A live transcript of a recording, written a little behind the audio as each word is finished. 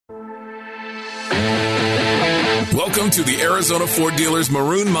Welcome to the Arizona Ford Dealers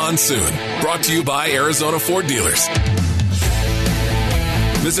Maroon Monsoon, brought to you by Arizona Ford Dealers.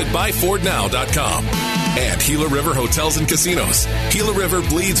 Visit buyfordnow.com and Gila River Hotels and Casinos. Gila River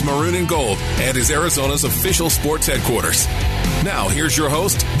bleeds maroon and gold and is Arizona's official sports headquarters. Now, here's your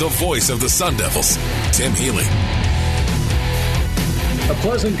host, the voice of the Sun Devils, Tim Healy. A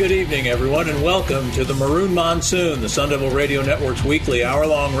pleasant good evening, everyone, and welcome to the Maroon Monsoon, the Sun Devil Radio Network's weekly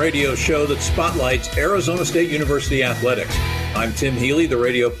hour-long radio show that spotlights Arizona State University athletics. I'm Tim Healy, the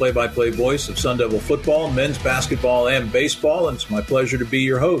radio play-by-play voice of Sun Devil football, men's basketball, and baseball, and it's my pleasure to be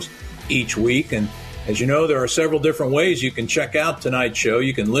your host each week. And as you know, there are several different ways you can check out tonight's show.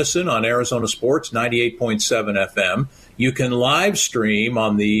 You can listen on Arizona Sports 98.7 FM. You can live stream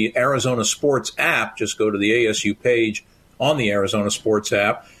on the Arizona Sports app. Just go to the ASU page on the Arizona Sports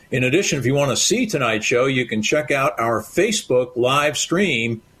app. In addition, if you want to see tonight's show, you can check out our Facebook live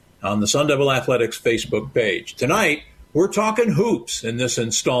stream on the Sun Devil Athletics Facebook page. Tonight, we're talking hoops in this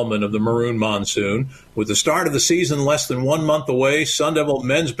installment of the Maroon Monsoon. With the start of the season less than 1 month away, Sun Devil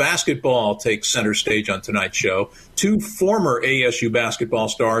men's basketball takes center stage on tonight's show. Two former ASU basketball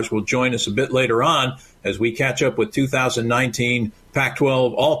stars will join us a bit later on as we catch up with 2019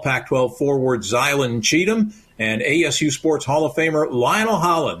 Pac-12, all Pac-12 forward Zylan Cheatham and ASU Sports Hall of Famer Lionel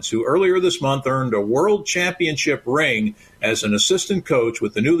Hollins, who earlier this month earned a world championship ring as an assistant coach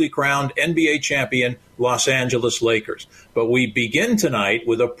with the newly crowned NBA champion Los Angeles Lakers. But we begin tonight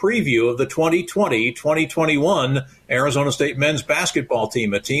with a preview of the 2020-2021 Arizona State men's basketball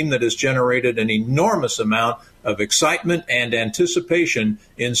team, a team that has generated an enormous amount of excitement and anticipation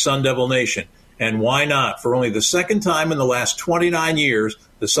in Sun Devil Nation. And why not? For only the second time in the last 29 years,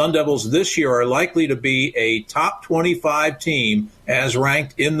 the Sun Devils this year are likely to be a top 25 team as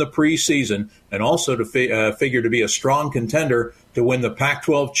ranked in the preseason, and also to figure to be a strong contender to win the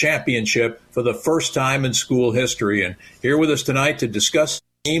Pac-12 championship for the first time in school history. And here with us tonight to discuss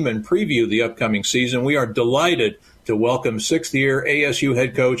the team and preview the upcoming season, we are delighted to welcome sixth-year ASU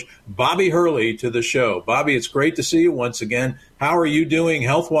head coach Bobby Hurley to the show. Bobby, it's great to see you once again. How are you doing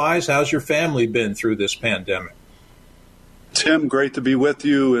health-wise? How's your family been through this pandemic? Tim, great to be with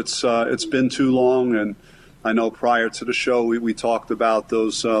you. It's been too long, and I know prior to the show we talked about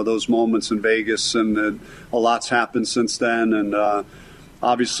those moments in Vegas, and a lot's happened since then. And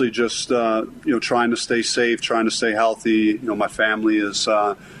obviously, just trying to stay safe, trying to stay healthy. My family is.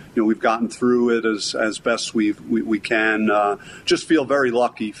 We've gotten through it as best we can. Just feel very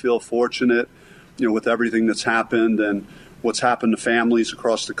lucky, feel fortunate, with everything that's happened and what's happened to families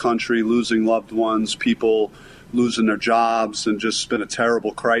across the country, losing loved ones, people losing their jobs, and just been a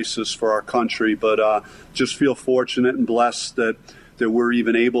terrible crisis for our country. But just feel fortunate and blessed that we're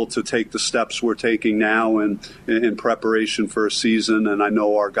even able to take the steps we're taking now in preparation for a season. And I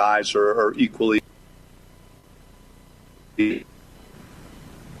know our guys are equally.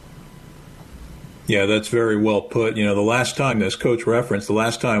 Yeah, that's very well put. The last time, as Coach referenced, the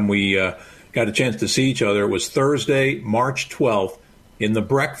last time we got a chance to see each other was Thursday, March 12th, in the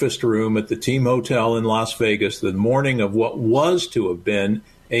breakfast room at the Team Hotel in Las Vegas, the morning of what was to have been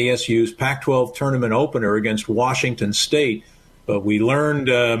ASU's Pac-12 tournament opener against Washington State. But we learned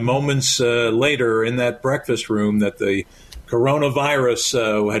moments later in that breakfast room that the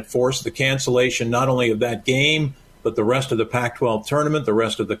coronavirus had forced the cancellation not only of that game, but the rest of the Pac-12 tournament, the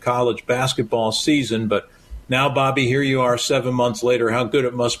rest of the college basketball season. But now, Bobby, here you are 7 months later. How good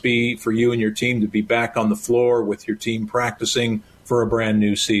it must be for you and your team to be back on the floor with your team practicing for a brand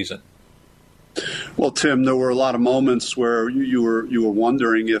new season. Well, Tim, there were a lot of moments where you were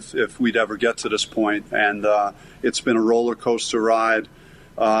wondering if we'd ever get to this point, and it's been a roller coaster ride.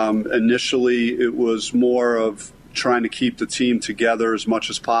 Initially, it was more of trying to keep the team together as much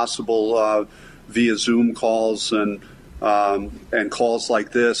as possible via Zoom calls and calls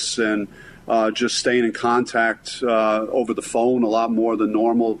like this, and just staying in contact over the phone a lot more than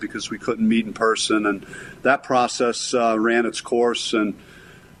normal because we couldn't meet in person. And that process ran its course. And,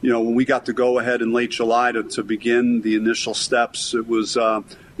 when we got to go ahead in late July to begin the initial steps, it was, a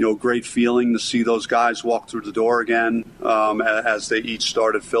great feeling to see those guys walk through the door again as they each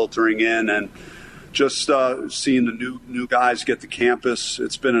started filtering in. And just seeing the new guys get to campus,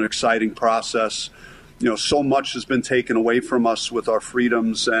 it's been an exciting process. So much has been taken away from us with our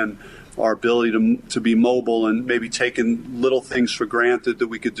freedoms and our ability to be mobile, and maybe taking little things for granted that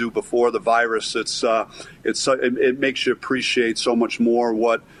we could do before the virus. It makes you appreciate so much more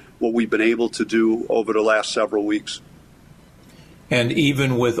what we've been able to do over the last several weeks. And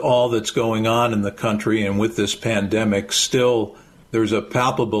even with all that's going on in the country and with this pandemic, still there's a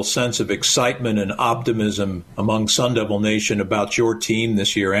palpable sense of excitement and optimism among Sun Devil Nation about your team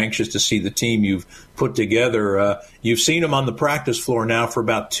this year. Anxious to see the team you've put together. You've seen them on the practice floor now for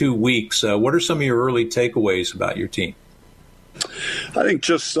about 2 weeks. What are some of your early takeaways about your team? I think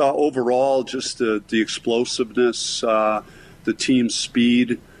just overall, just the explosiveness, the team's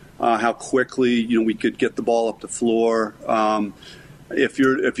speed, how quickly we could get the ball up the floor. If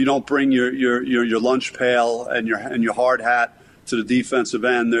you don't bring your lunch pail and your hard hat to the defensive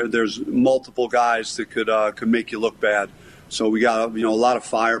end, there's multiple guys that could make you look bad. So we got a lot of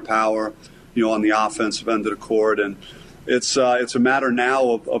firepower on the offensive end of the court, and it's a matter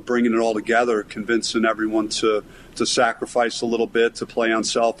now of bringing it all together, convincing everyone to sacrifice a little bit, to play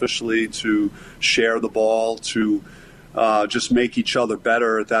unselfishly, to share the ball, to just make each other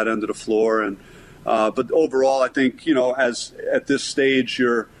better at that end of the floor. And but overall, I think as at this stage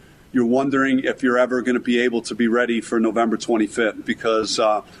you're wondering if you're ever going to be able to be ready for November 25th, because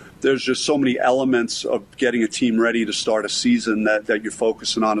there's just so many elements of getting a team ready to start a season that you're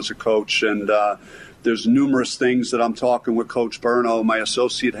focusing on as a coach. And there's numerous things that I'm talking with Coach Burno, my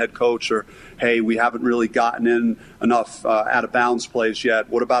associate head coach, or, hey, we haven't really gotten in enough out-of-bounds plays yet.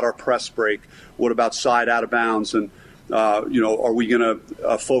 What about our press break? What about side out-of-bounds? And, are we going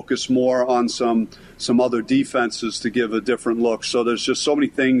to focus more on some other defenses to give a different look? So there's just so many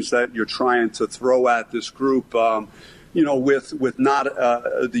things that you're trying to throw at this group, with not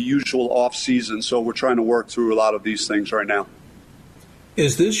the usual off season. So we're trying to work through a lot of these things right now.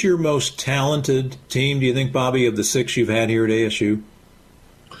 Is this your most talented team, do you think, Bobby, of the 6 you've had here at ASU?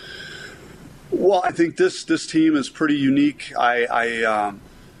 Well, I think this team is pretty unique.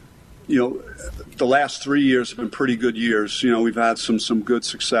 The last 3 years have been pretty good years. We've had some good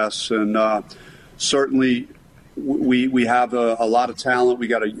success, and certainly we have a lot of talent. We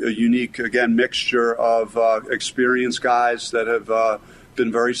got a unique, again, mixture of experienced guys that have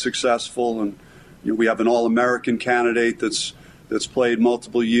been very successful, and we have an All-American candidate that's played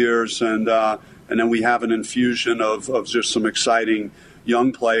multiple years, and then we have an infusion of just some exciting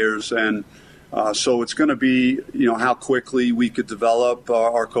young players, and so it's going to be how quickly we could develop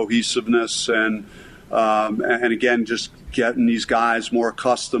our cohesiveness, and again just getting these guys more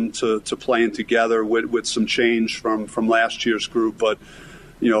accustomed to playing together with some change from last year's group. But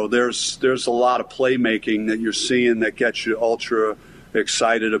there's a lot of playmaking that you're seeing that gets you ultra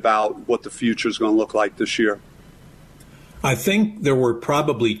excited about what the future is going to look like this year. I think there were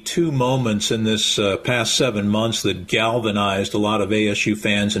probably 2 moments in this past 7 months that galvanized a lot of ASU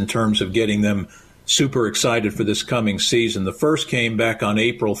fans in terms of getting them super excited for this coming season. The first came back on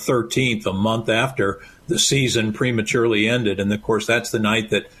April 13th, a month after the season prematurely ended. And, of course, that's the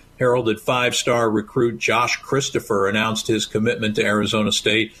night that heralded 5-star recruit Josh Christopher announced his commitment to Arizona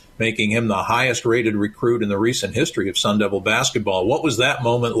State, making him the highest-rated recruit in the recent history of Sun Devil basketball. What was that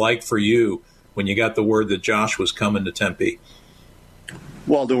moment like for you when you got the word that Josh was coming to Tempe?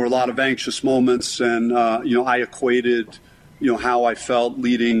 Well, there were a lot of anxious moments, and I equated how I felt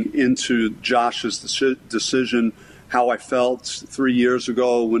leading into Josh's decision, how I felt 3 years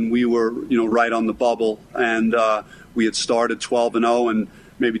ago when we were right on the bubble, and we had started 12-0 and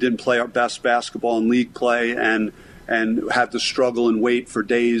maybe didn't play our best basketball in league play, and had to struggle and wait for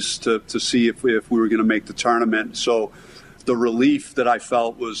days to see if we were going to make the tournament. So the relief that I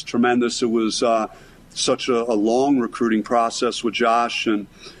felt was tremendous. It was such a long recruiting process with Josh, and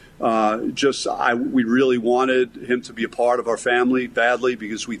we really wanted him to be a part of our family badly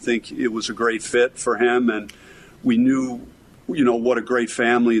because we think it was a great fit for him, and we knew what a great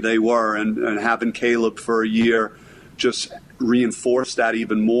family they were, and having Caleb for a year just reinforced that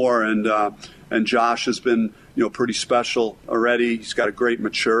even more. And Josh has been pretty special already. He's got a great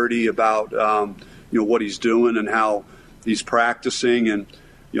maturity about what he's doing and how he's practicing, and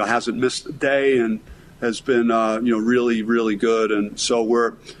hasn't missed a day, and has been really, really good. And so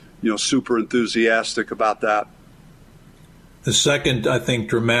we're super enthusiastic about that. The second, I think,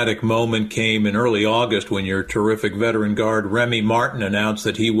 dramatic moment came in early August when your terrific veteran guard Remy Martin announced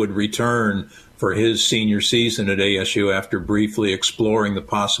that he would return for his senior season at ASU after briefly exploring the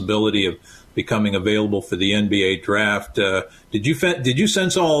possibility of becoming available for the NBA draft. Did you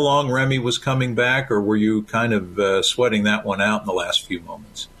sense all along Remy was coming back, or were you kind of sweating that one out in the last few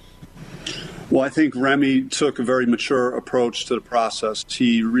moments? Well, I think Remy took a very mature approach to the process.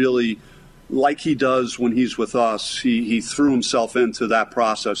 He really, like he does when he's with us, he threw himself into that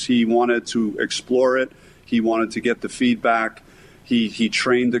process. He wanted to explore it. He wanted to get the feedback. He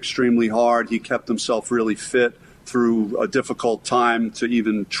trained extremely hard. He kept himself really fit through a difficult time to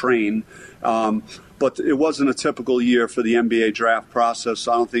even train. But it wasn't a typical year for the NBA draft process.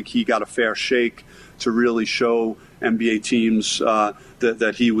 I don't think he got a fair shake to really show NBA teams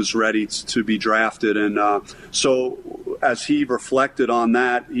that he was ready to be drafted. And so as he reflected on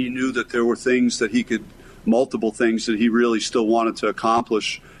that, he knew that there were multiple things that he really still wanted to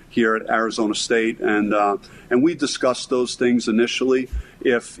accomplish here at Arizona State. And we discussed those things initially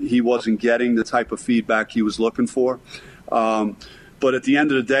if he wasn't getting the type of feedback he was looking for. But at the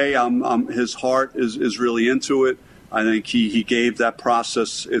end of the day, his heart is really into it. I think he gave that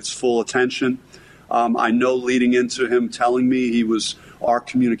process its full attention. I know leading into him telling me our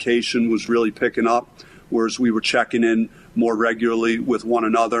communication was really picking up, whereas we were checking in more regularly with one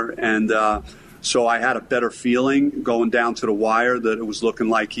another. And so I had a better feeling going down to the wire that it was looking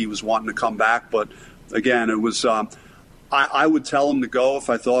like he was wanting to come back. But again, it was I would tell him to go if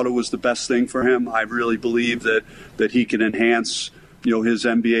I thought it was the best thing for him. I really believe that he can enhance his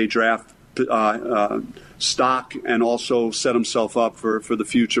NBA draft stock and also set himself up for the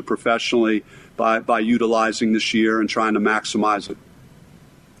future professionally by utilizing this year and trying to maximize it.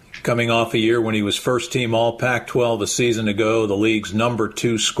 Coming off a year when he was first-team All-Pac-12 a season ago, the league's number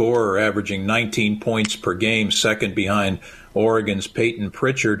 2 scorer, averaging 19 points per game, second behind Oregon's Peyton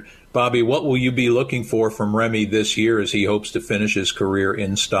Pritchard. Bobby, what will you be looking for from Remy this year as he hopes to finish his career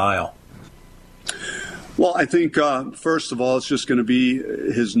in style? Well, I think, first of all, it's just going to be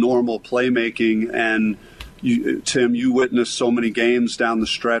his normal playmaking. And, Tim, you witnessed so many games down the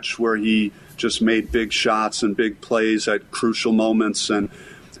stretch where he just made big shots and big plays at crucial moments. And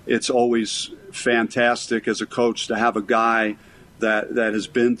it's always fantastic as a coach to have a guy that has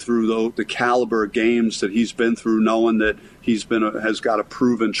been through the caliber of games that he's been through, knowing that has got a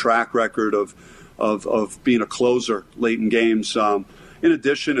proven track record of being a closer late in games. In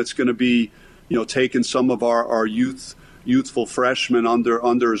addition, it's going to be taking some of our youthful freshmen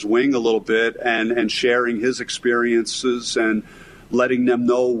under his wing a little bit and sharing his experiences and letting them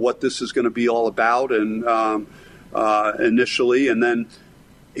know what this is going to be all about and initially, and then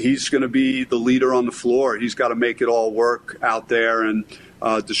he's going to be the leader on the floor. He's got to make it all work out there and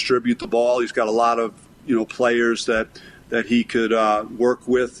distribute the ball. He's got a lot of players that he could work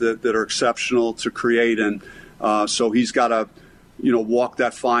with that are exceptional to create, and so he's got to walk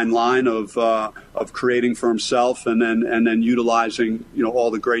that fine line of creating for himself and then utilizing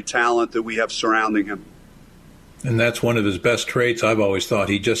all the great talent that we have surrounding him. And that's one of his best traits. I've always thought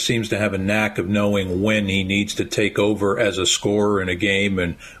he just seems to have a knack of knowing when he needs to take over as a scorer in a game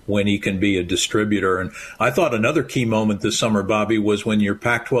and when he can be a distributor. And I thought another key moment this summer, Bobby, was when your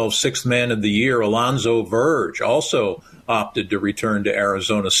Pac-12 Sixth Man of the Year, Alonzo Verge, also opted to return to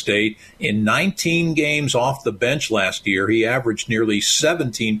Arizona State. In 19 games off the bench last year, he averaged nearly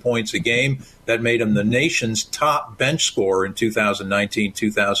 17 points a game. That made him the nation's top bench scorer in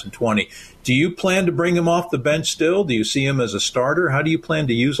 2019-2020. Do you plan to bring him off the bench still? Do you see him as a starter? How do you plan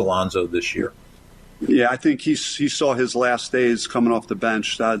to use Alonzo this year? Yeah, I think he saw his last days coming off the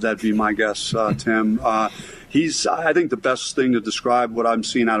bench. That'd be my guess, Tim. I think the best thing to describe what I'm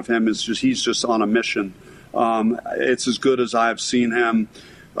seeing out of him is he's just on a mission. It's as good as I've seen him,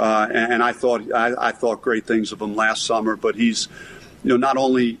 and I thought great things of him last summer. But he's, not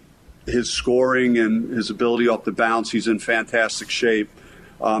only his scoring and his ability off the bounce, he's in fantastic shape.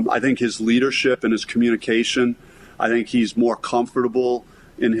 I think his leadership and his communication, I think he's more comfortable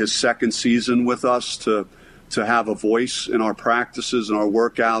in his second season with us to have a voice in our practices and our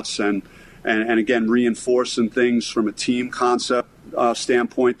workouts and again, reinforcing things from a team concept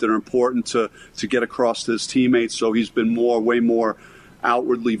standpoint that are important to get across to his teammates. So he's been way more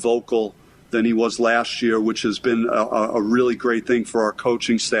outwardly vocal than he was last year, which has been a really great thing for our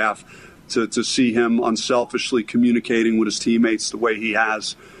coaching staff to see him unselfishly communicating with his teammates the way he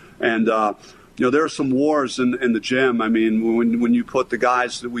has. And, there are some wars in the gym. I mean, when you put the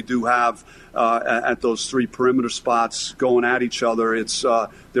guys that we do have at those 3 perimeter spots going at each other,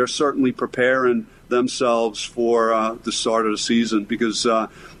 they're certainly preparing themselves for the start of the season. Because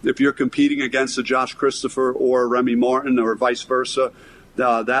if you're competing against a Josh Christopher or Remy Martin or vice versa,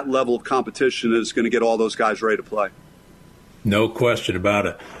 that level of competition is going to get all those guys ready to play. No question about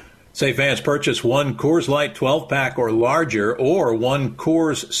it. Say fans, purchase 1 Coors Light 12-pack or larger or 1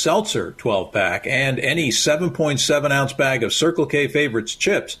 Coors Seltzer 12-pack and any 7.7-ounce bag of Circle K Favorites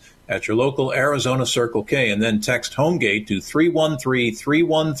chips at your local Arizona Circle K, and then text HOMEGATE to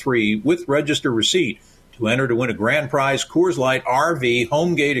 313-313 with register receipt to enter to win a grand prize Coors Light RV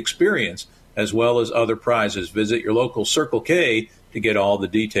HomeGate experience as well as other prizes. Visit your local Circle K to get all the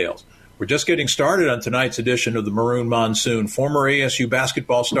details. We're just getting started on tonight's edition of the Maroon Monsoon. Former ASU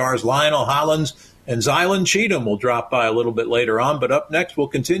basketball stars Lionel Hollins And Zylan Cheatham will drop by a little bit later on. But up next, we'll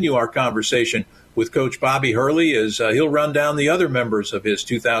continue our conversation with Coach Bobby Hurley as he'll run down the other members of his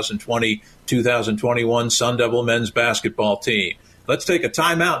 2020-2021 Sun Devil men's basketball team. Let's take a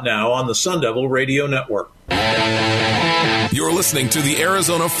timeout now on the Sun Devil Radio Network. You're listening to the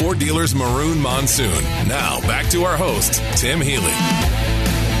Arizona Ford Dealers Maroon Monsoon. Now, back to our host, Tim Healy.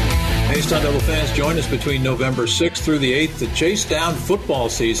 Hey, Sun Devil fans, join us between November 6th through the 8th to chase down football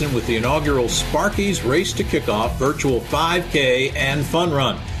season with the inaugural Sparky's Race to Kickoff virtual 5K and fun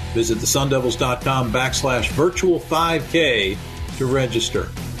run. Visit thesundevils.com/virtual 5K to register.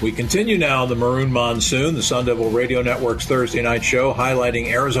 We continue now on the Maroon Monsoon, the Sun Devil Radio Network's Thursday night show highlighting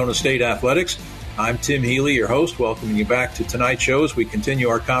Arizona State athletics. I'm Tim Healy, your host, welcoming you back to tonight's show as we continue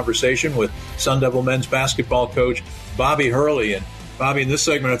our conversation with Sun Devil men's basketball coach Bobby Hurley. And Bobby, in this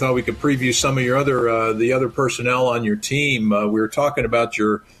segment, I thought we could preview some of your the other personnel on your team. We were talking about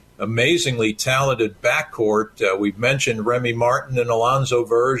your amazingly talented backcourt. We've mentioned Remy Martin and Alonzo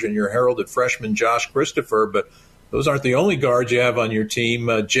Verge and your heralded freshman Josh Christopher, but those aren't the only guards you have on your team.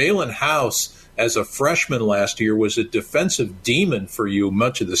 Jalen House, as a freshman last year, was a defensive demon for you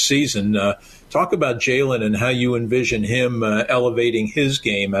much of the season. Talk about Jalen and how you envision him elevating his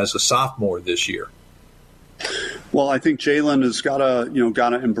game as a sophomore this year. Well, I think Jalen has got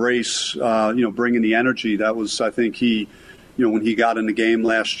to embrace bringing the energy. That was, I think, when he got in the game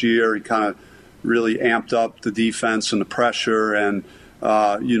last year, he kind of really amped up the defense and the pressure, and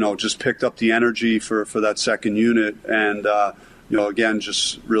just picked up the energy for that second unit, and again,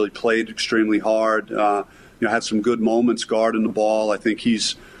 just really played extremely hard. Had some good moments guarding the ball. I think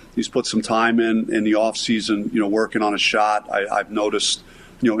he's put some time in the off season, working on a shot. I've noticed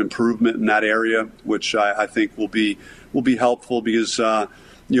improvement in that area, which I think will be helpful because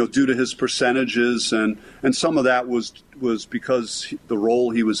due to his percentages and some of that was because the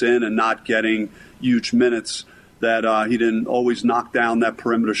role he was in and not getting huge minutes, that he didn't always knock down that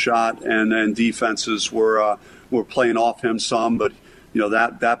perimeter shot, and then defenses were playing off him some. But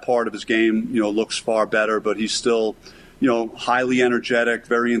that part of his game looks far better. But he's still highly energetic,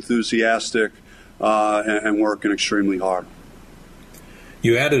 very enthusiastic, and working extremely hard.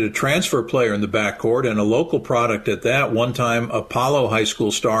 You added a transfer player in the backcourt and a local product at that. One-time Apollo High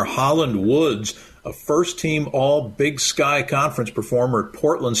School star Holland Woods, a first-team All-Big Sky Conference performer at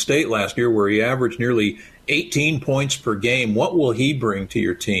Portland State last year, where he averaged nearly 18 points per game. What will he bring to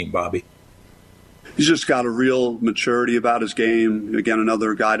your team, Bobby? He's just got a real maturity about his game. Again,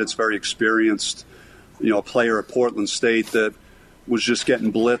 another guy that's very experienced, a player at Portland State that was just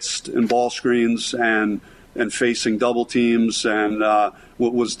getting blitzed in ball screens and facing double teams, and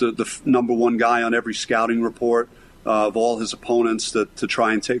was the number one guy on every scouting report of all his opponents to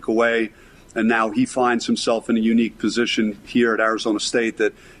try and take away. And now he finds himself in a unique position here at Arizona State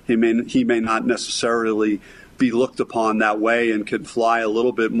that he may not necessarily be looked upon that way and could fly a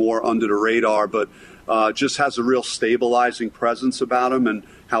little bit more under the radar, but just has a real stabilizing presence about him and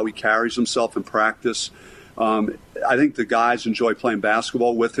how he carries himself in practice. I think the guys enjoy playing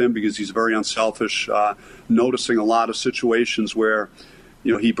basketball with him because he's very unselfish, noticing a lot of situations where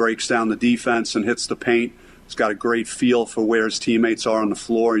he breaks down the defense and hits the paint. He's got a great feel for where his teammates are on the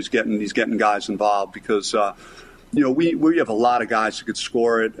floor. He's getting guys involved because we have a lot of guys who could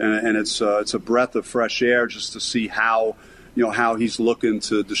score it, and it's a breath of fresh air just to see how he's looking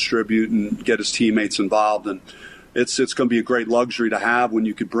to distribute and get his teammates involved. And it's going to be a great luxury to have when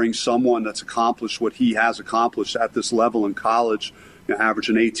you could bring someone that's accomplished what he has accomplished at this level in college,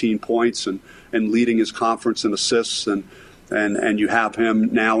 averaging 18 points and leading his conference in assists, and you have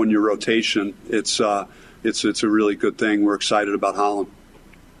him now in your rotation. It's a really good thing. We're excited about Holland.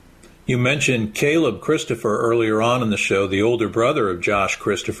 You mentioned Caleb Christopher earlier on in the show, the older brother of Josh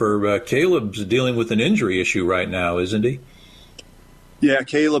Christopher. Caleb's dealing with an injury issue right now, isn't he? Yeah,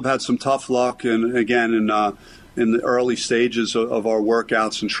 Caleb had some tough luck, and again, in the early stages of our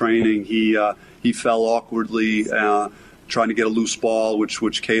workouts and training, he fell awkwardly trying to get a loose ball,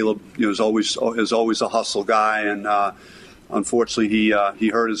 which Caleb is always a hustle guy, and unfortunately he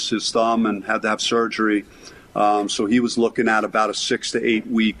hurt his thumb and had to have surgery. So he was looking at about a 6 to 8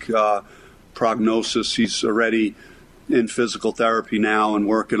 week prognosis. He's already in physical therapy now and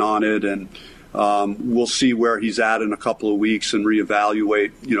working on it, and we'll see where he's at in a couple of weeks and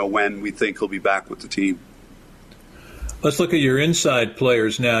reevaluate, when we think he'll be back with the team. Let's look at your inside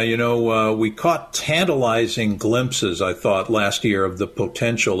players now. We caught tantalizing glimpses, I thought, last year of the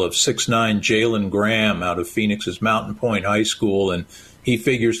potential of 6'9" Jalen Graham out of Phoenix's Mountain Point High School, and he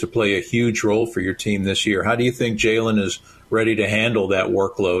figures to play a huge role for your team this year. How do you think Jalen is ready to handle that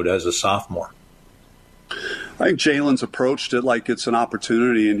workload as a sophomore? I think Jalen's approached it like it's an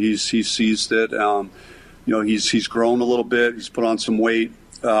opportunity, and he's seized it. He's grown a little bit. He's put on some weight.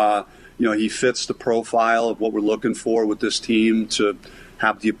 He fits the profile of what we're looking for with this team, to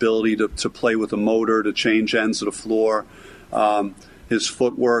have the ability to play with a motor, to change ends of the floor. His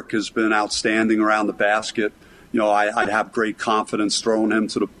footwork has been outstanding around the basket. I'd have great confidence throwing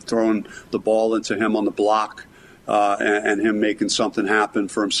the ball into him on the block, and him making something happen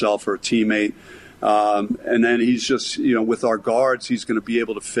for himself or a teammate. And then he's just, with our guards, he's going to be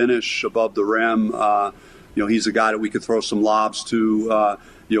able to finish above the rim. He's a guy that we could throw some lobs to,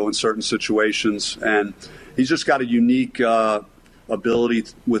 in certain situations. And he's just got a unique ability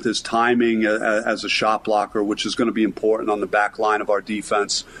with his timing as a shot blocker, which is going to be important on the back line of our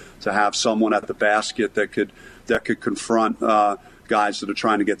defense, to have someone at the basket that could confront guys that are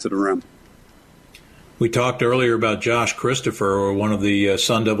trying to get to the rim. We talked earlier about Josh Christopher, one of the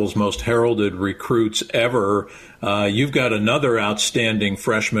Sun Devils' most heralded recruits ever. You've got another outstanding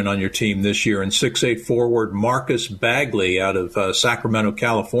freshman on your team this year in 6'8" forward Marcus Bagley out of Sacramento,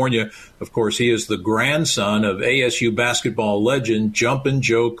 California. Of course, he is the grandson of ASU basketball legend Jumpin'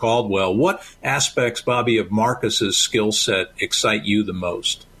 Joe Caldwell. What aspects, Bobby, of Marcus's skill set excite you the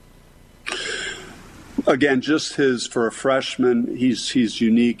most? Again, just for a freshman, he's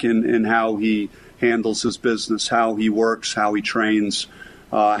unique in how he handles his business, how he works, how he trains,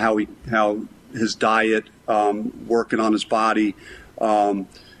 how his diet, working on his body.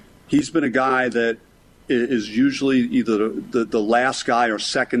 He's been a guy that is usually either the last guy or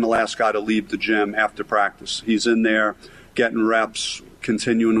second to last guy to leave the gym after practice. He's in there getting reps,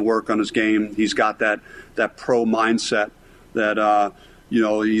 continuing to work on his game. He's got that pro mindset that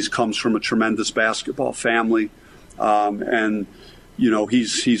he comes from a tremendous basketball family, and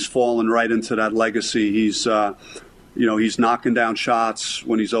he's fallen right into that legacy. He's knocking down shots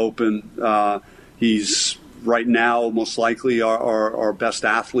when he's open. He's right now most likely our best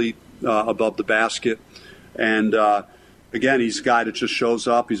athlete above the basket. And again, he's a guy that just shows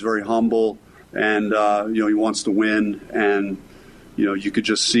up. He's very humble, and he wants to win. And you could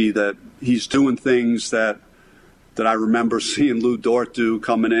just see that he's doing things that I remember seeing Lou Dort do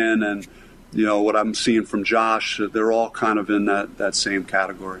coming in, and what I'm seeing from Josh, they're all kind of in that same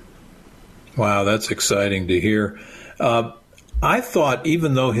category. Wow, that's exciting to hear. I thought,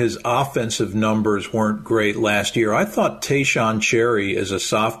 even though his offensive numbers weren't great last year, I thought Tayshaun Cherry as a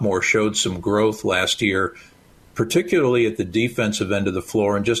sophomore showed some growth last year, particularly at the defensive end of the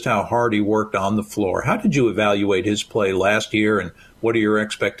floor, and just how hard he worked on the floor. How did you evaluate his play last year, and what are your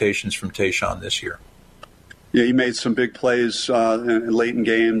expectations from Tayshaun this year? Yeah, he made some big plays late in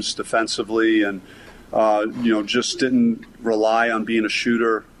games defensively, and just didn't rely on being a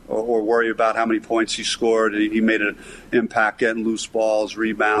shooter or worry about how many points he scored. He made an impact getting loose balls,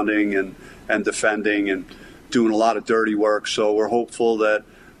 rebounding, and defending, and doing a lot of dirty work. So we're hopeful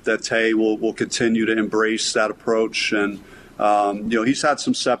that Tay will continue to embrace that approach. And he's had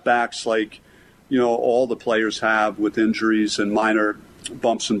some setbacks, like all the players have, with injuries and minor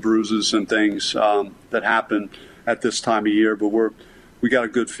bumps and bruises and things that happen at this time of year. But we got a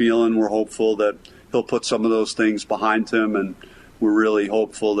good feeling. We're hopeful that he'll put some of those things behind him, and we're really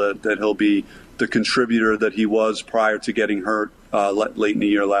hopeful that he'll be the contributor that he was prior to getting hurt late in the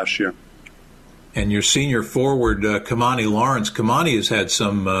year last year. And your senior forward, Kamani Lawrence, Kamani has had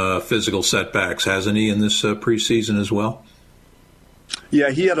some physical setbacks, hasn't he, in this preseason as well? Yeah,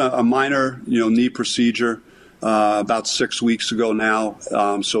 he had a minor knee procedure about 6 weeks ago now,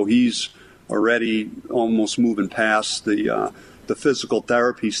 so he's already almost moving past the physical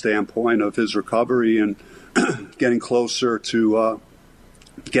therapy standpoint of his recovery, and getting closer to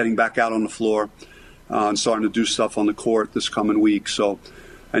getting back out on the floor and starting to do stuff on the court this coming week. So,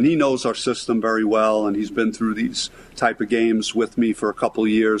 and he knows our system very well, and he's been through these type of games with me for a couple of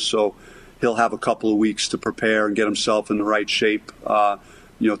years, so he'll have a couple of weeks to prepare and get himself in the right shape,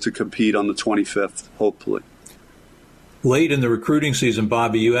 to compete on the 25th, hopefully. Late in the recruiting season,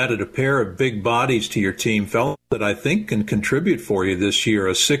 Bobby, you added a pair of big bodies to your team, fellows that I think can contribute for you this year.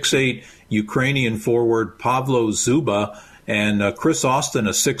 A 6'8" Ukrainian forward, Pavlo Zuba, and Chris Austin,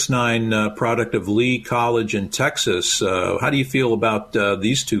 a 6'9" product of Lee College in Texas. How do you feel about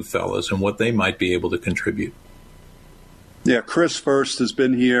these two fellas and what they might be able to contribute? Yeah, Chris first has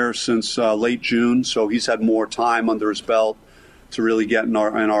been here since late June, so he's had more time under his belt to really get in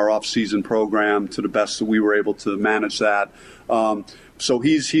our off-season program to the best that we were able to manage that. So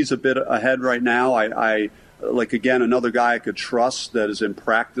he's a bit ahead right now. I again, another guy I could trust that is in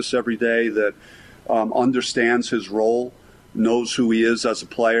practice every day, that understands his role, knows who he is as a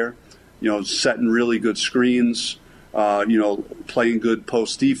player, setting really good screens, playing good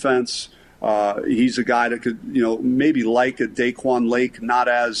post defense, He's a guy that could, maybe like a Daquan Lake, not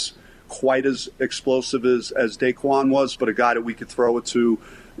as quite as explosive as Daquan was, but a guy that we could throw it to,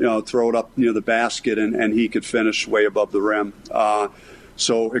 throw it up near the basket, and he could finish way above the rim.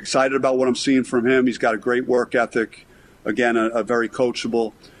 So excited about what I'm seeing from him. He's got a great work ethic. Again, a very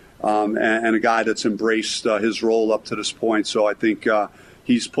coachable and a guy that's embraced his role up to this point. So I think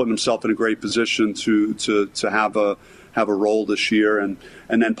he's putting himself in a great position to have a role this year. And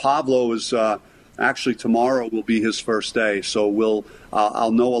then Pablo is actually tomorrow will be his first day. So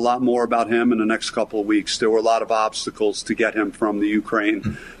I'll know a lot more about him in the next couple of weeks. There were a lot of obstacles to get him from the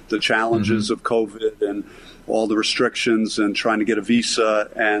Ukraine, the challenges of COVID and all the restrictions and trying to get a visa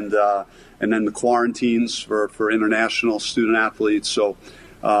and then the quarantines for international student athletes. So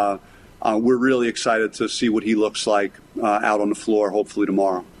we're really excited to see what he looks like out on the floor, hopefully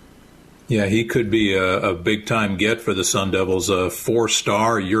tomorrow. Yeah, he could be a big-time get for the Sun Devils, a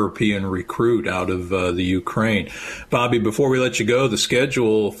 4-star European recruit out of the Ukraine. Bobby, before we let you go, the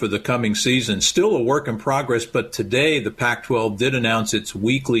schedule for the coming season, still a work in progress, but today the Pac-12 did announce its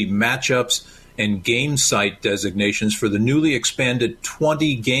weekly matchups and game site designations for the newly expanded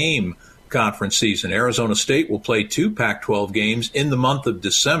 20-game conference season. Arizona State will play 2 Pac-12 games in the month of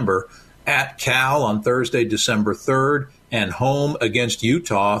December at Cal on Thursday, December 3rd, and home against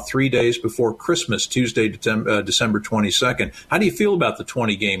Utah 3 days before Christmas, Tuesday, December 22nd. How do you feel about the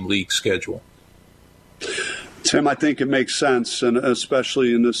 20-game league schedule? Tim, I think it makes sense, and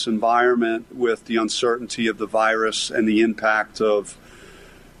especially in this environment with the uncertainty of the virus and the impact of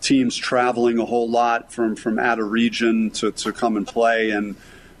teams traveling a whole lot from out of region to come and play, and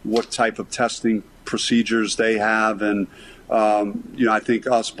what type of testing procedures they have. And I think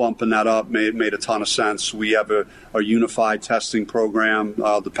us bumping that up made a ton of sense. We have a unified testing program,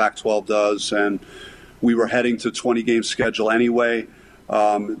 the Pac-12 does, and we were heading to 20-game schedule anyway.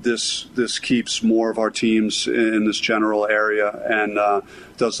 This keeps more of our teams in this general area and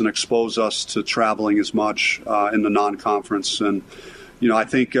doesn't expose us to traveling as much in the non-conference. And, I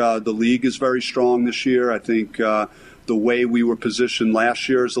think the league is very strong this year. I think the way we were positioned last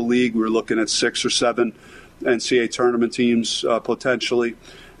year as a league, we were looking at 6 or 7 NCAA tournament teams potentially,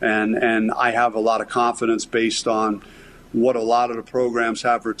 and I have a lot of confidence based on what a lot of the programs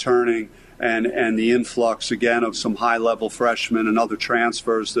have returning and the influx again of some high-level freshmen and other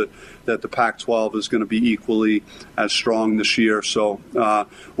transfers that the Pac-12 is going to be equally as strong this year. So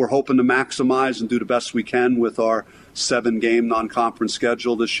we're hoping to maximize and do the best we can with our 7-game non-conference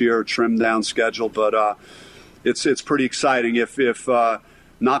schedule this year, a trimmed-down schedule, but it's pretty exciting. If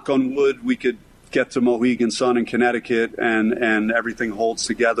knock on wood, we could get to Mohegan Sun in Connecticut and everything holds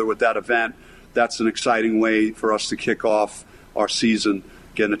together with that event, that's an exciting way for us to kick off our season,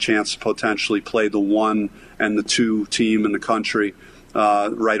 getting a chance to potentially play the 1 and the 2 team in the country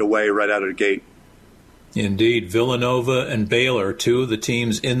right away, right out of the gate. Indeed. Villanova and Baylor, 2 of the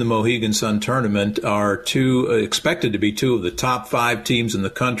teams in the Mohegan Sun tournament, are expected to be 2 of the top 5 teams in the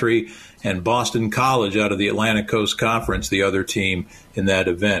country, and Boston College out of the Atlantic Coast Conference, the other team in that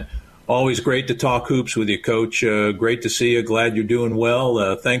event. Always great to talk hoops with you, Coach. Great to see you. Glad you're doing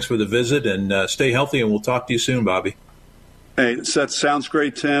well. Thanks for the visit, and stay healthy, and we'll talk to you soon, Bobby. Hey, that sounds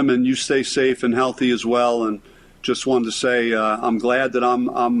great, Tim, and you stay safe and healthy as well. And just wanted to say I'm glad that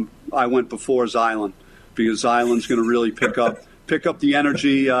I went before Zylan, because Zylan's going to really pick up the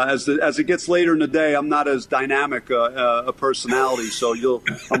energy as it gets later in the day. I'm not as dynamic a personality, so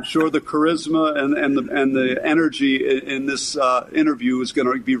I'm sure the charisma and the energy in this interview is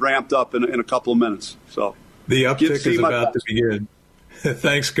going to be ramped up in a couple of minutes. So the uptick is about to begin.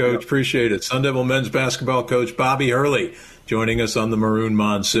 Thanks, Coach. Yep. Appreciate it. Sun Devil men's basketball coach Bobby Hurley joining us on the Maroon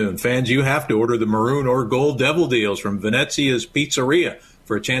Monsoon. Fans, you have to order the Maroon or Gold Devil Deals from Venezia's Pizzeria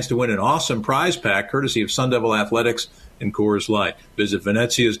for a chance to win an awesome prize pack courtesy of Sun Devil Athletics and Coors Light. Visit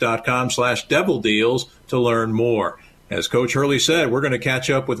Venezias.com/Devil Deals to learn more. As Coach Hurley said, we're going to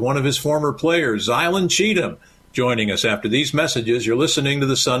catch up with one of his former players, Zylan Cheatham, joining us after these messages. You're listening to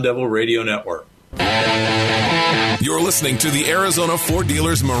the Sun Devil Radio Network. You're listening to the Arizona Ford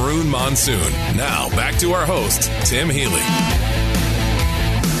Dealers Maroon Monsoon. Now, back to our host, Tim Healy.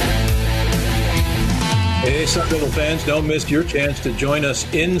 Hey, Sun Devil fans, don't miss your chance to join us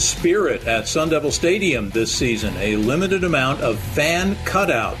in spirit at Sun Devil Stadium this season. A limited amount of fan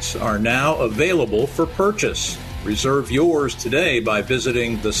cutouts are now available for purchase. Reserve yours today by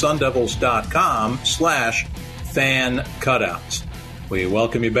visiting thesundevils.com/fan cutouts. We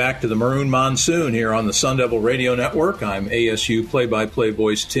welcome you back to the Maroon Monsoon here on the Sun Devil Radio Network. I'm ASU play-by-play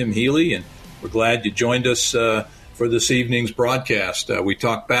voice Tim Healy, and we're glad you joined us for this evening's broadcast. We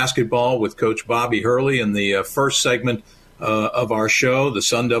talked basketball with Coach Bobby Hurley in the first segment of our show. The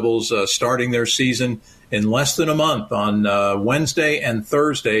Sun Devils starting their season in less than a month on Wednesday and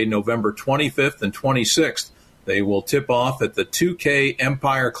Thursday, November 25th and 26th. They will tip off at the 2K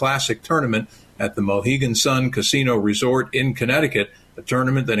Empire Classic Tournament at the Mohegan Sun Casino Resort in Connecticut, a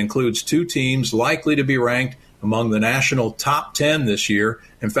tournament that includes two teams likely to be ranked among the national top 10 this year.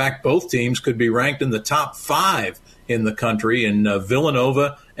 In fact, both teams could be ranked in the top 5 in the country in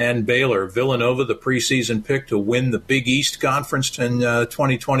Villanova and Baylor. Villanova, the preseason pick to win the Big East Conference in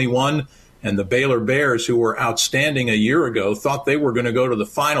 2021, and the Baylor Bears, who were outstanding a year ago, thought they were going to go to the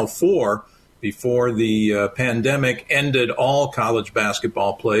Final Four before the pandemic ended all college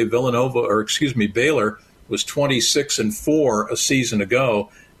basketball play. Baylor was 26-4 a season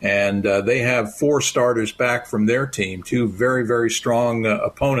ago, and they have 4 starters back from their team, 2 very, very strong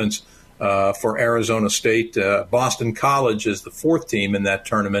opponents for Arizona State. Boston College is the 4th team in that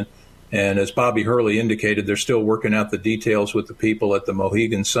tournament, and as Bobby Hurley indicated, they're still working out the details with the people at the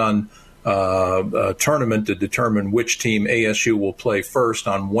Mohegan Sun tournament to determine which team ASU will play first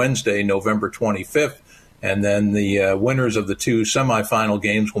on Wednesday, November 25th. And then the winners of the 2 semifinal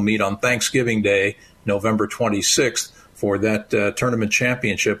games will meet on Thanksgiving Day, November 26th, for that tournament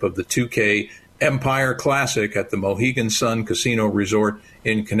championship of the 2K Empire Classic at the Mohegan Sun Casino Resort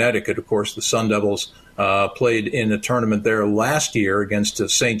in Connecticut. Of course, the Sun Devils played in a tournament there last year against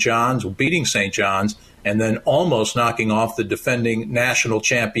St. John's, beating St. John's, and then almost knocking off the defending national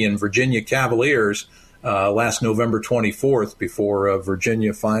champion Virginia Cavaliers last November 24th before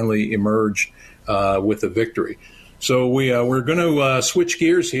Virginia finally emerged with a victory. So we're going to switch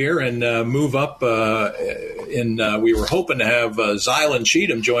gears here and move up. We were hoping to have Zylan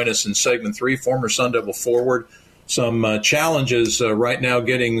Cheatham join us in segment 3, former Sun Devil forward. Some challenges right now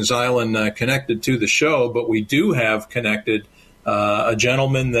getting Zylan connected to the show, but we do have connected a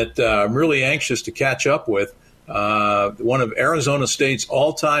gentleman that I'm really anxious to catch up with. One of Arizona State's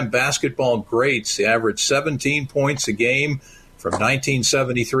all-time basketball greats. He averaged 17 points a game from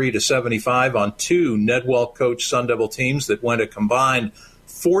 1973 to 75 on 2 Nedwell-coached Sun Devil teams that went a combined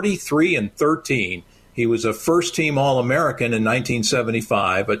 43-13. He was a first-team All-American in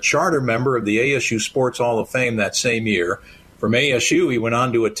 1975, a charter member of the ASU Sports Hall of Fame that same year. From ASU, he went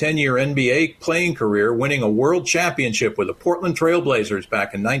on to a 10-year NBA playing career, winning a world championship with the Portland Trail Blazers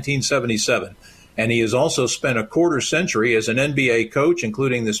back in 1977. And he has also spent a quarter century as an NBA coach,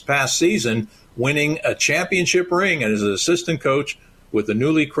 including this past season, winning a championship ring as an assistant coach with the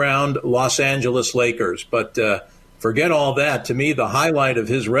newly crowned Los Angeles Lakers. But forget all that. To me, the highlight of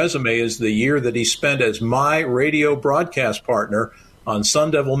his resume is the year that he spent as my radio broadcast partner on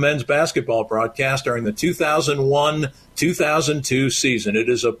Sun Devil men's basketball broadcast during the 2001-2002 season. It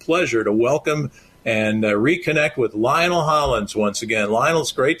is a pleasure to welcome and reconnect with Lionel Hollins once again. Lionel,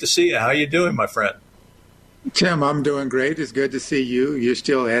 it's great to see you. How are you doing, my friend? Tim, I'm doing great. It's good to see you. You're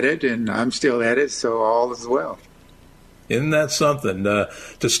still at it, and I'm still at it, so all is well. Isn't that something?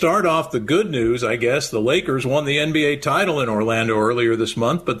 To start off, the good news, I guess, the Lakers won the NBA title in Orlando earlier this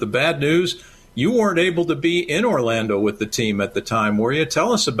month, but the bad news, you weren't able to be in Orlando with the team at the time, were you?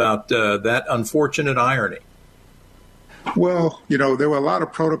 Tell us about that unfortunate irony. Well, there were a lot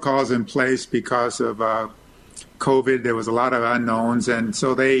of protocols in place because of COVID. There was a lot of unknowns, and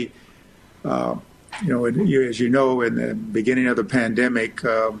so they, as you know, in the beginning of the pandemic,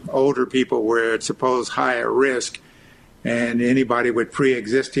 older people were supposed higher risk, and anybody with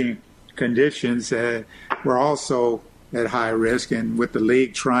pre-existing conditions were also at high risk. And with the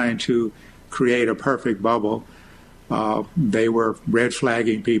league trying to create a perfect bubble, they were red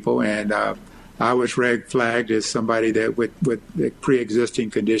flagging people, and I was red flagged as somebody that with a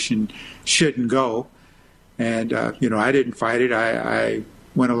pre-existing condition shouldn't go. And I didn't fight it. I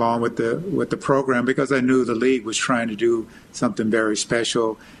went along with the program because I knew the league was trying to do something very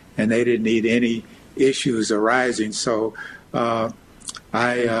special, and they didn't need any issues arising. So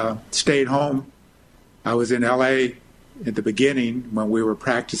I stayed home. I was in LA at the beginning when we were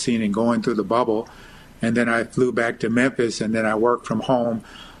practicing and going through the bubble, and then I flew back to Memphis, and then I worked from home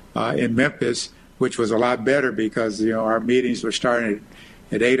in Memphis, which was a lot better because our meetings were starting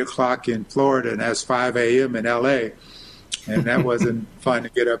at 8 o'clock in Florida, and that's 5 a.m. in LA, and that wasn't fun to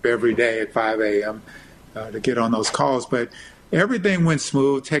get up every day at 5 a.m. To get on those calls. But everything went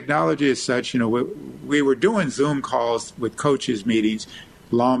smooth. Technology is such, we were doing Zoom calls with coaches meetings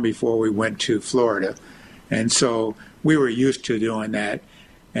long before we went to Florida, and so we were used to doing that.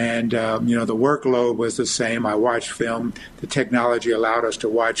 And, the workload was the same. I watched film. The technology allowed us to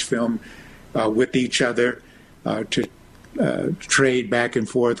watch film with each other, to trade back and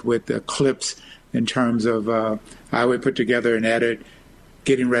forth with the clips in terms of I would put together an edit,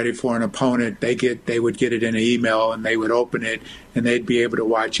 getting ready for an opponent, they would get it in an email and they would open it and they'd be able to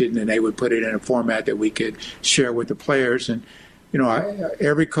watch it, and then they would put it in a format that we could share with the players. And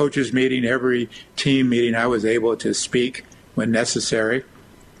every coaches meeting, every team meeting, I was able to speak when necessary,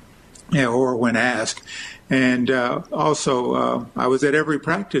 or when asked. And also, I was at every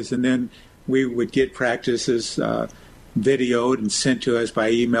practice, and then we would get practices videoed and sent to us by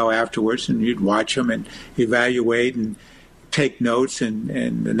email afterwards, and you'd watch them and evaluate and take notes, and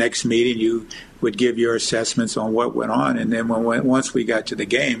the next meeting you would give your assessments on what went on. And then once we got to the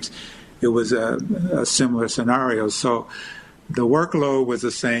games, it was a similar scenario. So the workload was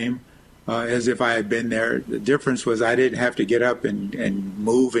the same as if I had been there. The difference was I didn't have to get up and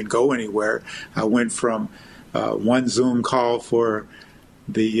move and go anywhere. I went from one Zoom call for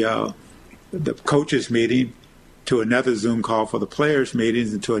the coaches meeting to another Zoom call for the players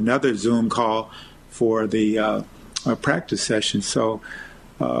meetings, and to another Zoom call for the practice session. So,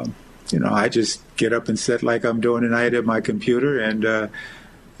 I just get up and sit like I'm doing tonight at my computer, and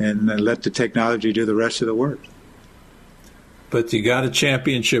let the technology do the rest of the work. But you got a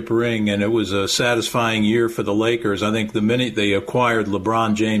championship ring, and it was a satisfying year for the Lakers. I think the minute they acquired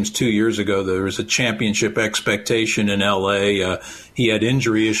LeBron James 2 years ago, there was a championship expectation in L.A. He had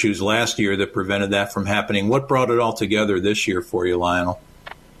injury issues last year that prevented that from happening. What brought it all together this year for you, Lionel?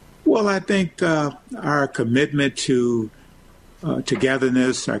 Well, I think our commitment to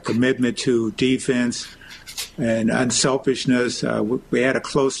togetherness, our commitment to defense and unselfishness. We had a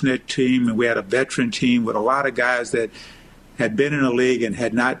close-knit team, and we had a veteran team with a lot of guys that had been in the league and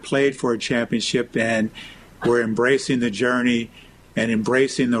had not played for a championship, and were embracing the journey and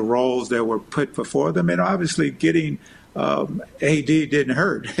embracing the roles that were put before them. And obviously getting AD didn't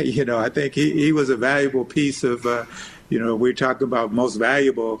hurt. I think he was a valuable piece of, we're talking about most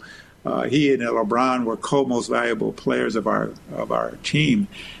valuable. He and LeBron were co-most valuable players of our team.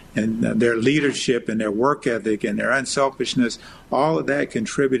 And their leadership and their work ethic and their unselfishness, all of that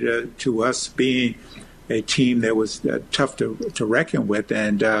contributed to us being a team that was tough to reckon with.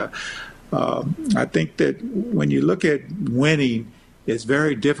 And I think that when you look at winning, it's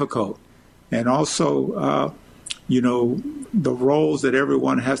very difficult. And also, the roles that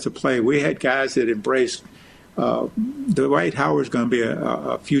everyone has to play. We had guys that embraced Dwight Howard's going to be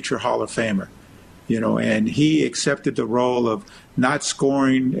a future Hall of Famer, and he accepted the role of not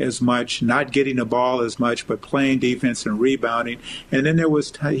scoring as much, not getting the ball as much, but playing defense and rebounding. And then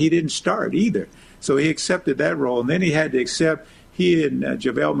he didn't start either. So he accepted that role. And then he had to accept, he and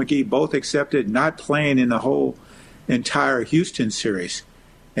JaVale McGee both accepted not playing in the whole entire Houston series.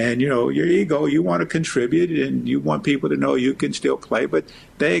 And, your ego, you want to contribute and you want people to know you can still play, but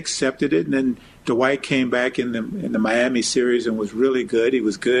they accepted it. And then Dwight came back in the Miami series and was really good. He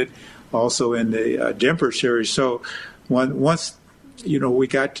was good also in the Denver series. So once, we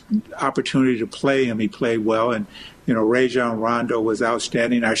got opportunity to play him, he played well. And, Rajon Rondo was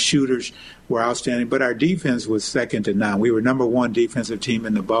outstanding. Our shooters were outstanding, but our defense was second to none. We were number one defensive team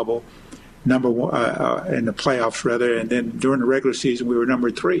in the bubble, number one in the playoffs, rather. And then during the regular season, we were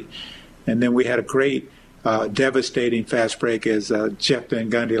number 3. And then we had a great, devastating fast break, as Jeff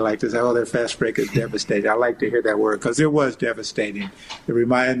Van Gundy liked to say. Oh, their fast break is devastating. I like to hear that word because it was devastating. It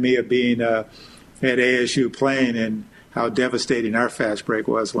reminded me of being at ASU playing and how devastating our fast break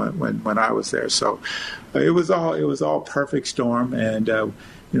was when I was there. So it was all perfect storm, and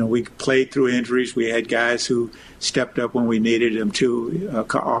we played through injuries. We had guys who stepped up when we needed them to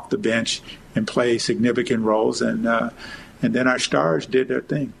off the bench and play significant roles, and then our stars did their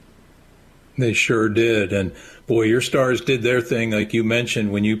thing. They sure did. And, boy, your stars did their thing, like you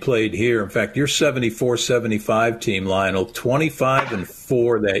mentioned, when you played here. In fact, your 74-75 team, Lionel,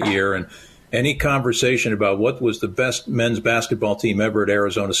 25-4 that year. And any conversation about what was the best men's basketball team ever at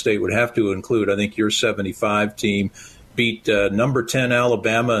Arizona State would have to include, I think, your 75 team beat number 10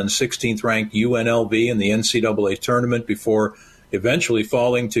 Alabama and 16th-ranked UNLV in the NCAA tournament before eventually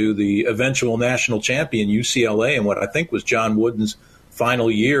falling to the eventual national champion UCLA in what I think was John Wooden's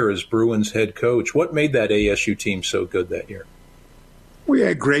final year as Bruins head coach. What made that ASU team so good that year? We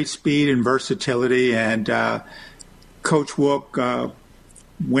had great speed and versatility, and Coach Wook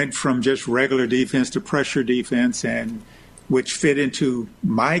went from just regular defense to pressure defense, and which fit into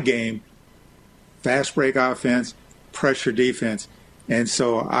my game, fast break offense, pressure defense. And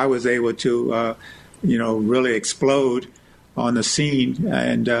so I was able to, really explode on the scene.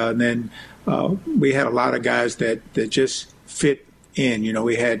 And then we had a lot of guys that just fit in.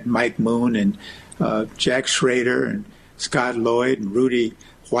 We had Mike Moon and Jack Schrader and Scott Lloyd and Rudy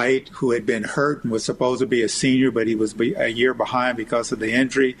White, who had been hurt and was supposed to be a senior, but he was a year behind because of the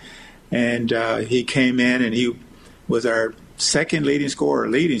injury. And he came in and he was our second leading scorer or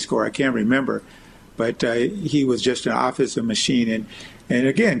leading scorer, I can't remember. But he was just an offensive machine. And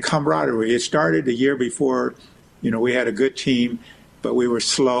again, camaraderie. It started the year before. We had a good team, but we were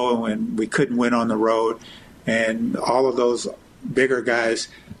slow and we couldn't win on the road. And all of those bigger guys,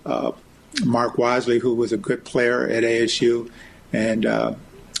 Mark Wasley, who was a good player at ASU, and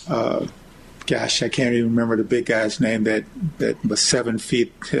I can't even remember the big guy's name that was 7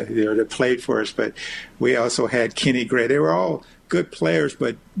 feet that played for us. But we also had Kenny Gray. They were all good players,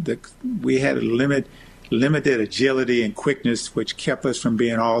 but we had a limited agility and quickness, which kept us from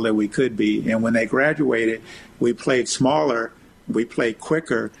being all that we could be. And when they graduated, we played smaller, we played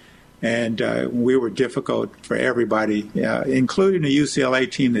quicker, and we were difficult for everybody, including the UCLA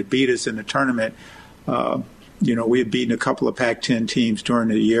team that beat us in the tournament. We had beaten a couple of Pac-10 teams during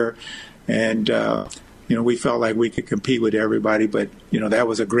the year, and we felt like we could compete with everybody. But that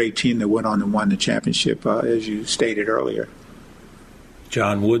was a great team that went on and won the championship, as you stated earlier.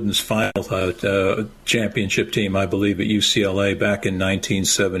 John Wooden's final championship team, I believe, at UCLA back in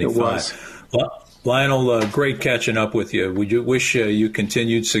 1975. It was. Lionel, great catching up with you. We wish you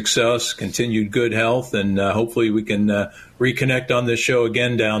continued success, continued good health, and hopefully we can reconnect on this show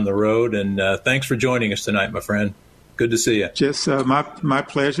again down the road. And thanks for joining us tonight, my friend. Good to see you. Just my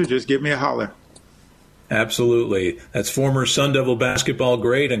pleasure. Just give me a holler. Absolutely. That's former Sun Devil basketball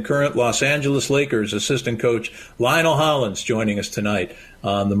great and current Los Angeles Lakers assistant coach Lionel Hollins joining us tonight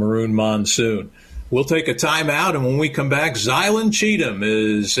on the Maroon Monsoon. We'll take a timeout, and when we come back, Zylan Cheatham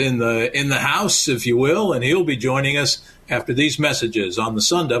is in the house, if you will, and he'll be joining us after these messages on the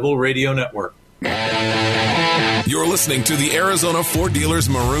Sun Devil Radio Network. You're listening to the Arizona Ford Dealers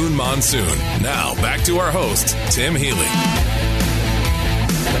Maroon Monsoon. Now, back to our host, Tim Healy.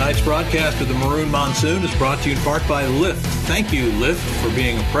 Tonight's broadcast of the Maroon Monsoon is brought to you in part by Lyft. Thank you, Lyft, for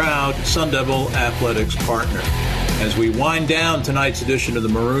being a proud Sun Devil Athletics partner. As we wind down tonight's edition of the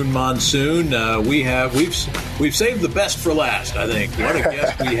Maroon Monsoon, we've saved the best for last, I think. What a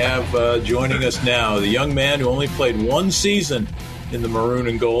guest we have joining us now. The young man who only played one season in the Maroon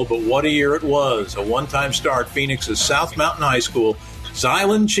and Gold, but what a year it was. A one-time star at Phoenix's South Mountain High School.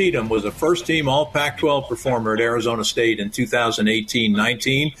 Zylan Cheatham was a first-team All-Pac-12 performer at Arizona State in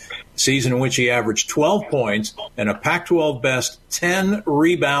 2018-19, season in which he averaged 12 points and a Pac-12 best 10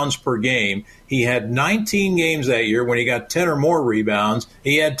 rebounds per game. He had 19 games that year when he got 10 or more rebounds.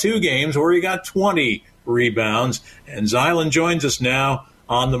 He had 2 games where he got 20 rebounds. And Zylan joins us now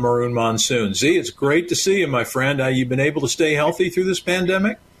on the Maroon Monsoon. Z, it's great to see you, my friend. You've been able to stay healthy through this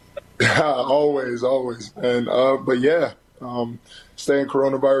pandemic? Always. And, but yeah. Staying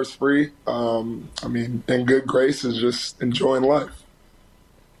coronavirus free. In good graces, just enjoying life.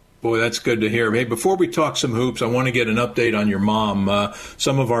 Boy, that's good to hear. Hey, before we talk some hoops, I want to get an update on your mom.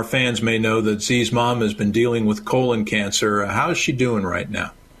 Some of our fans may know that Z's mom has been dealing with colon cancer. How is she doing right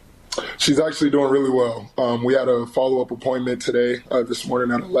now? She's actually doing really well. We had a follow-up appointment today, this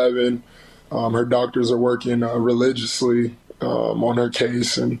morning at 11. Her doctors are working religiously on her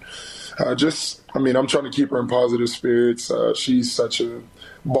case, and I'm trying to keep her in positive spirits. She's such a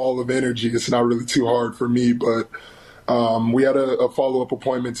ball of energy. It's not really too hard for me, but we had a follow-up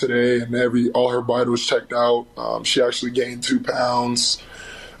appointment today, and all her vitals checked out. She actually gained 2 pounds,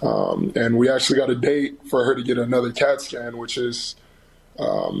 and we actually got a date for her to get another CAT scan, which is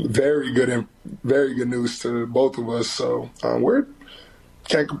very good news to both of us. So we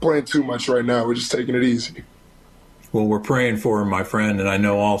can't complain too much right now. We're just taking it easy. Well, we're praying for her, my friend, and I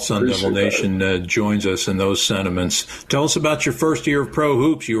know all Sun Devil Nation joins us in those sentiments. Tell us about your first year of pro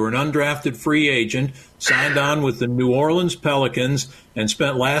hoops. You were an undrafted free agent, signed on with the New Orleans Pelicans, and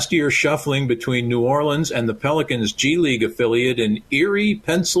spent last year shuffling between New Orleans and the Pelicans' G League affiliate in Erie,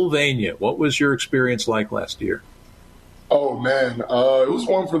 Pennsylvania. What was your experience like last year? Oh, man, it was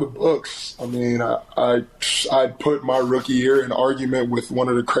one for the books. I put my rookie year in argument with one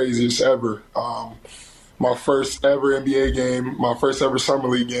of the craziest ever. My first ever NBA game, my first ever Summer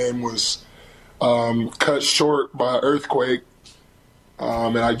League game was cut short by an earthquake.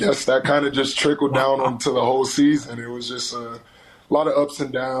 And I guess that kind of just trickled down onto the whole season. It was just a lot of ups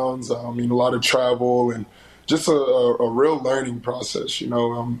and downs, a lot of travel, and just a real learning process. You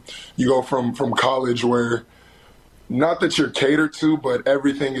go from college where, not that you're catered to, but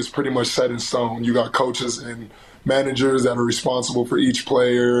everything is pretty much set in stone. You got coaches and managers that are responsible for each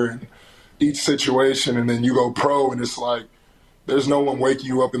player and each situation, and then you go pro, and it's like there's no one waking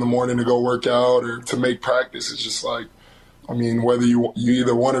you up in the morning to go work out or to make practice. It's just like, whether you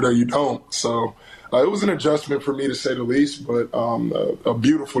either want it or you don't. So it was an adjustment for me, to say the least, but a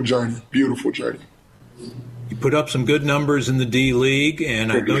beautiful journey. You put up some good numbers in the D-League,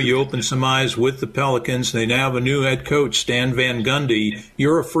 and I know you opened some eyes with the Pelicans. They now have a new head coach, Stan Van Gundy.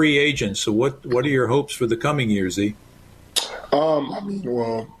 You're a free agent, so what are your hopes for the coming year, Z?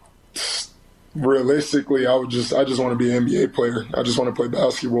 Realistically, I just want to be an NBA player. I just want to play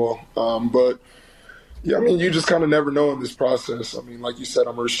basketball. But yeah, you just kind of never know in this process. Like you said,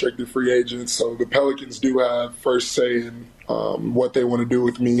 I'm a restricted free agent, so the Pelicans do have first say in what they want to do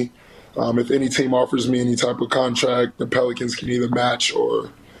with me. If any team offers me any type of contract, the Pelicans can either match or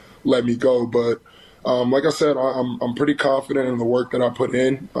let me go. But like I said, I'm pretty confident in the work that I put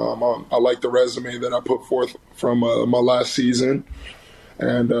in. I like the resume that I put forth from my last season.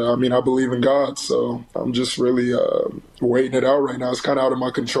 And, I believe in God, so I'm just really waiting it out right now. It's kind of out of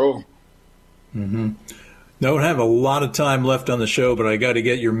my control. Mm-hmm. Don't have a lot of time left on the show, but I got to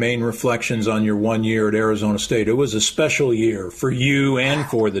get your main reflections on your 1 year at Arizona State. It was a special year for you and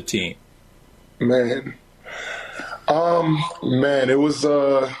for the team. Man, it was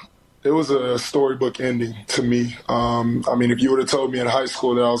a storybook ending to me. If you would have told me in high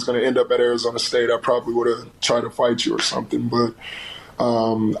school that I was going to end up at Arizona State, I probably would have tried to fight you or something. But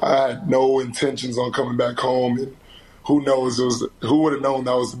I had no intentions on coming back home, and who knows? Who would have known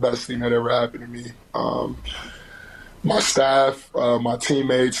that was the best thing that ever happened to me? My staff, my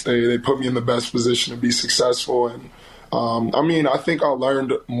teammates, they put me in the best position to be successful. And I think I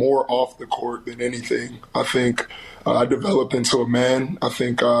learned more off the court than anything. I think I developed into a man. I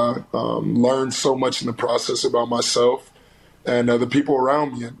think I learned so much in the process about myself and the people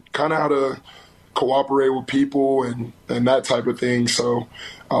around me, and kind of how to cooperate with people and that type of thing. So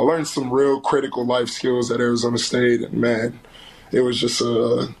I learned some real critical life skills at Arizona State, and man, it was just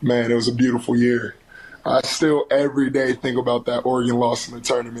it was a beautiful year. I still every day think about that Oregon loss in the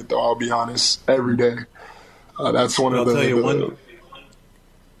tournament, though. I'll be honest, every day. That's one of the. I'll tell you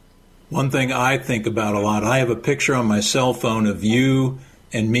one thing I think about a lot. I have a picture on my cell phone of you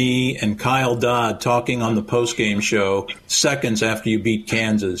and me and Kyle Dodd talking on the postgame show seconds after you beat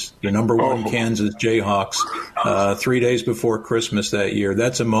Kansas, the number one Kansas Jayhawks, 3 days before Christmas that year.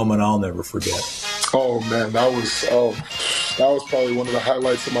 That's a moment I'll never forget. Oh man, that was probably one of the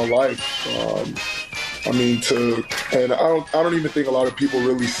highlights of my life. And I don't even think a lot of people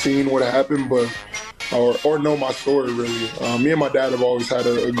really seen what happened, but or know my story really. Me and my dad have always had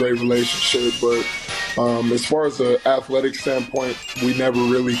a great relationship, but as far as the athletic standpoint, we never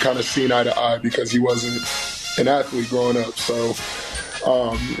really kind of seen eye to eye because he wasn't an athlete growing up. So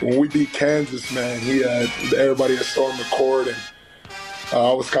when we beat Kansas, man, everybody had stormed the court, and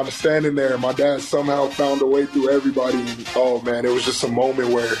I was kind of standing there, and my dad somehow found a way through everybody. And, oh man, it was just a moment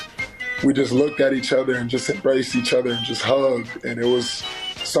where we just looked at each other and just embraced each other and just hugged, and it was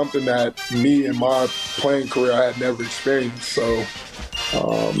something that me in my playing career I had never experienced. So,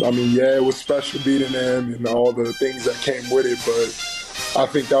 it was special beating them and all the things that came with it, but I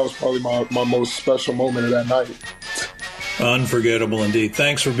think that was probably my most special moment of that night. Unforgettable indeed.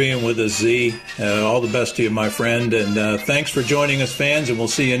 Thanks for being with us, Z. All the best to you, my friend, and thanks for joining us, fans, and we'll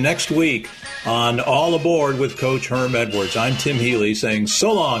see you next week on All Aboard with Coach Herm Edwards. I'm Tim Healy saying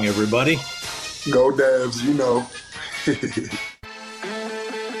so long, everybody. Go Devs, you know.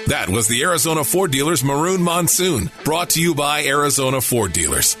 That was the Arizona Ford Dealers Maroon Monsoon, brought to you by Arizona Ford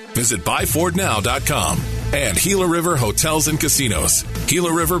Dealers. Visit buyfordnow.com. And Gila River Hotels and Casinos.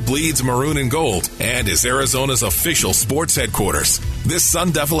 Gila River bleeds maroon and gold and is Arizona's official sports headquarters. This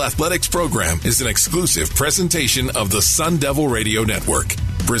Sun Devil Athletics program is an exclusive presentation of the Sun Devil Radio Network.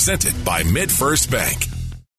 Presented by MidFirst Bank.